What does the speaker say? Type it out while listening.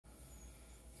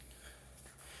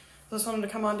Just wanted to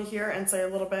come onto here and say a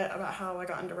little bit about how I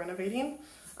got into renovating.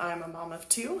 I'm a mom of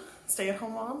two,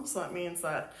 stay-at-home mom, so that means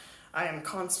that I am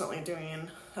constantly doing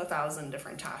 1,000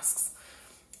 different tasks.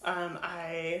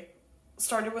 I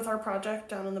started with our project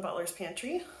down in the butler's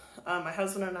pantry. My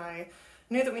husband and I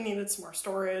knew that we needed some more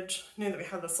storage, knew that we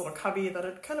had this little cubby that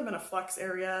had kind of been a flex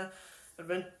area. There had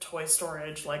been toy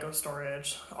storage, Lego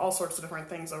storage, all sorts of different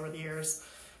things over the years.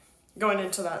 Going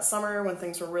into that summer when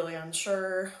things were really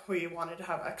unsure, we wanted to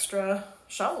have extra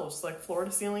shelves, like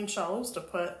floor-to-ceiling shelves to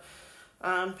put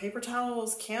paper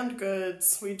towels, canned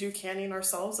goods. We do canning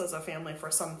ourselves as a family for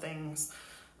some things.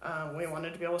 We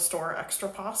wanted to be able to store extra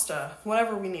pasta,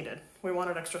 whatever we needed. We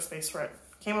wanted extra space for it.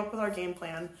 Came up with our game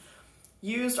plan,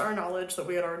 used our knowledge that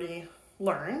we had already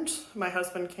learned. My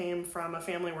husband came from a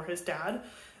family where his dad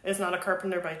is not a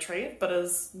carpenter by trade, but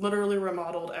has literally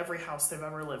remodeled every house they've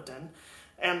ever lived in.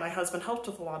 And my husband helped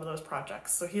with a lot of those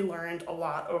projects. So he learned a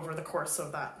lot over the course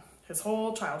of his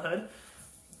whole childhood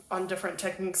on different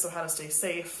techniques of how to stay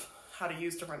safe, how to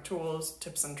use different tools,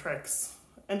 tips and tricks,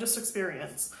 and just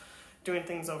experience. Doing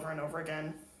things over and over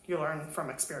again, you learn from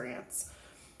experience.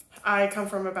 I come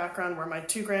from a background where my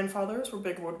two grandfathers were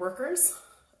big woodworkers.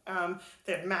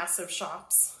 They had massive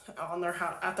shops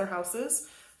at their houses,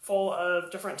 full of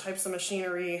different types of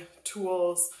machinery,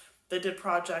 tools. They did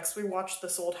projects. We watched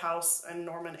this old house in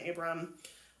Norman Abram.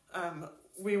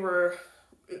 They were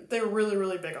really,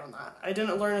 really big on that. I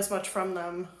didn't learn as much from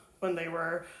them when they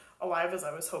were alive as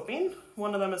I was hoping.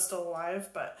 One of them is still alive,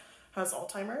 but has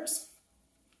Alzheimer's.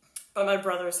 But my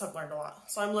brothers have learned a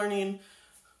lot. So I'm learning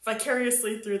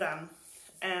vicariously through them.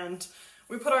 And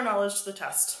we put our knowledge to the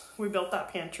test. We built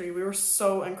that pantry. We were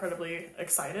so incredibly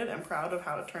excited and proud of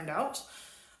how it turned out.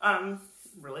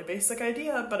 Really basic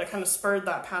idea, but it kind of spurred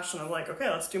that passion of like, okay,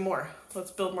 let's do more.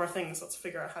 Let's build more things. Let's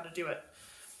figure out how to do it.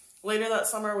 Later that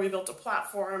summer, we built a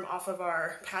platform off of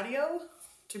our patio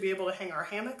to be able to hang our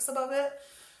hammocks above it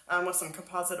with some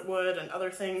composite wood and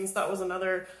other things. That was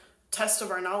another test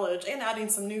of our knowledge and adding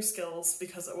some new skills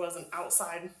because it was an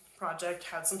outside project,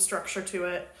 had some structure to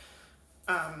it,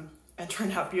 and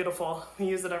turned out beautiful. We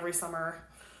use it every summer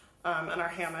in our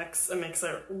hammocks. It makes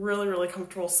it really, really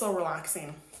comfortable, so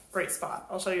relaxing. Great spot.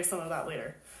 I'll show you some of that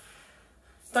later.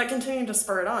 That continued to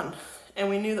spur it on, and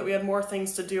we knew that we had more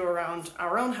things to do around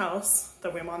our own house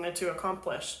that we wanted to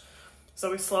accomplish.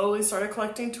 So we slowly started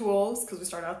collecting tools because we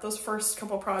started out those first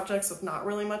couple projects with not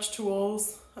really much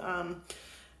tools.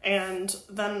 And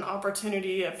then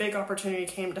a big opportunity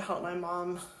came to help my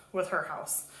mom with her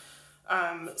house.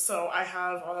 So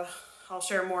I'll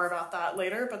share more about that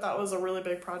later, but that was a really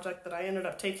big project that I ended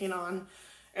up taking on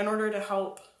in order to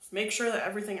help make sure that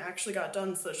everything actually got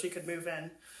done so that she could move in.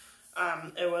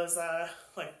 It was a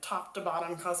top to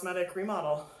bottom cosmetic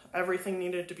remodel. Everything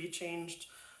needed to be changed,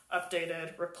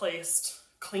 updated, replaced,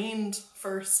 cleaned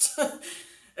first.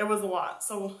 It was a lot,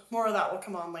 so more of that will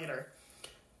come on later.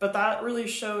 But that really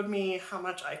showed me how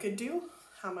much I could do,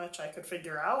 how much I could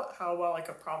figure out, how well I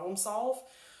could problem solve.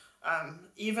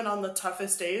 Even on the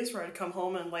toughest days where I'd come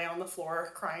home and lay on the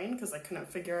floor crying because I couldn't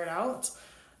figure it out,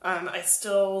 I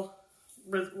still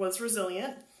was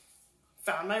resilient,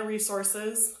 found my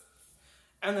resources,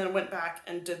 and then went back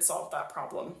and did solve that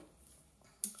problem.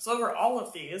 So over all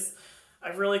of these,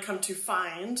 I've really come to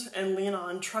find and lean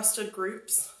on trusted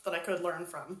groups that I could learn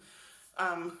from.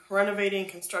 Renovating,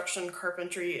 construction,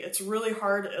 carpentry, it's really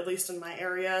hard, at least in my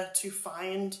area, to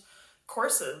find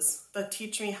courses that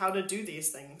teach me how to do these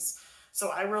things. So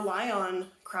I rely on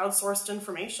crowdsourced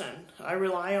information. I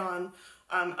rely on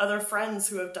other friends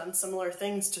who have done similar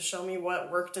things to show me what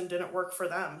worked and didn't work for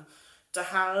them, to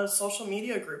have social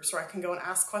media groups where I can go and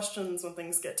ask questions when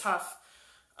things get tough,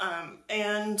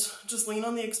 and just lean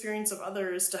on the experience of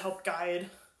others to help guide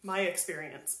my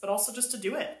experience, but also just to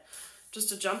do it, just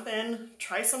to jump in,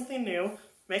 try something new,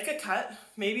 make a cut,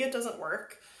 maybe it doesn't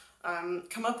work,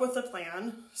 come up with a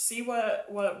plan, see what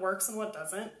works and what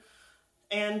doesn't,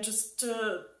 and just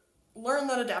to learn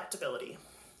that adaptability.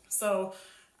 So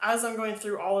as I'm going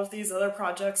through all of these other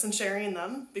projects and sharing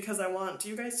them, because I want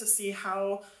you guys to see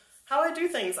how I do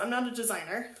things. I'm not a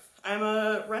designer. I'm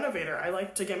a renovator. I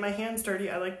like to get my hands dirty.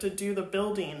 I like to do the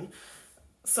building.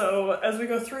 So as we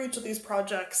go through each of these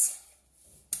projects,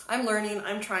 I'm learning,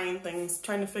 I'm trying things,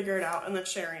 trying to figure it out, and then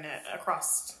sharing it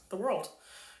across the world,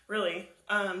 really.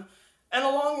 And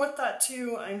along with that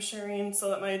too, I'm sharing so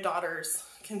that my daughters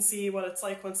can see what it's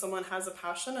like when someone has a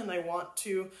passion and they want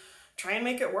to try and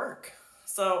make it work.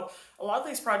 So a lot of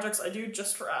these projects I do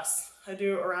just for us. I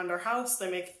do around our house.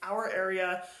 They make our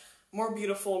area more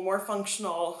beautiful, more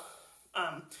functional,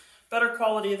 better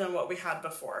quality than what we had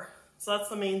before. So that's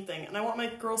the main thing. And I want my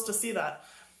girls to see that.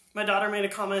 My daughter made a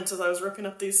comment as I was ripping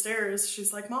up these stairs.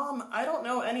 She's like, Mom, I don't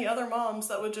know any other moms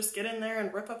that would just get in there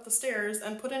and rip up the stairs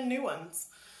and put in new ones.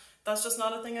 That's just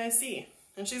not a thing I see.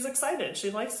 And she's excited. She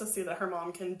likes to see that her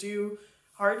mom can do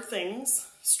hard things,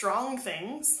 strong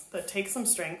things that take some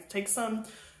strength, take some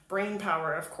brain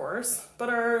power, of course, but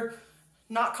are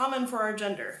not common for our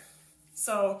gender.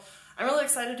 So I'm really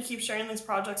excited to keep sharing these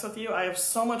projects with you. I have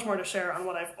so much more to share on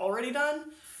what I've already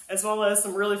done, as well as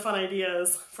some really fun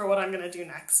ideas for what I'm going to do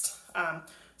next.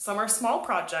 Some are small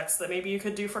projects that maybe you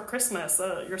could do for Christmas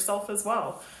yourself as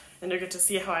well, and you'll get to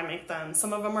see how I make them.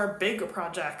 Some of them are big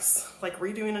projects, like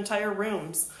redoing entire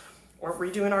rooms or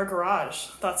redoing our garage.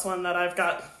 That's one that I've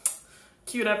got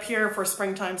queued up here for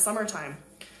springtime, summertime.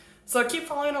 So keep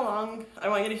following along. I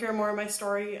want you to hear more of my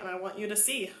story, and I want you to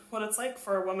see what it's like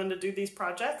for a woman to do these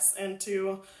projects and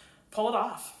to pull it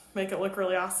off, make it look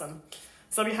really awesome.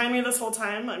 So behind me this whole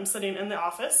time, I'm sitting in the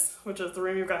office, which is the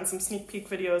room you've gotten some sneak peek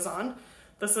videos on.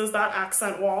 This is that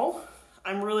accent wall.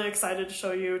 I'm really excited to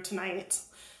show you tonight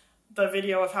the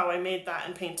video of how I made that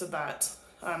and painted that.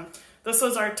 This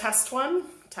was our test one.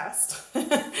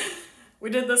 We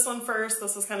did this one first.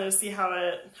 This was kind of to see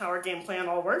how our game plan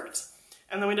all worked.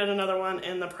 And then we did another one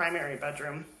in the primary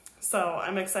bedroom. So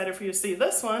I'm excited for you to see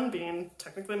this one, being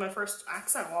technically my first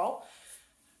accent wall,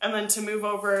 and then to move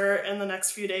over in the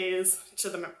next few days to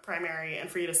the primary and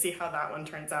for you to see how that one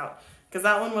turns out. Because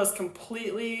that one was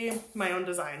completely my own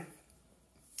design.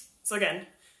 So again,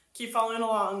 keep following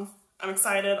along. I'm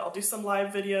excited. I'll do some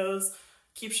live videos,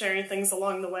 keep sharing things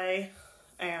along the way,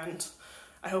 and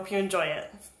I hope you enjoy it.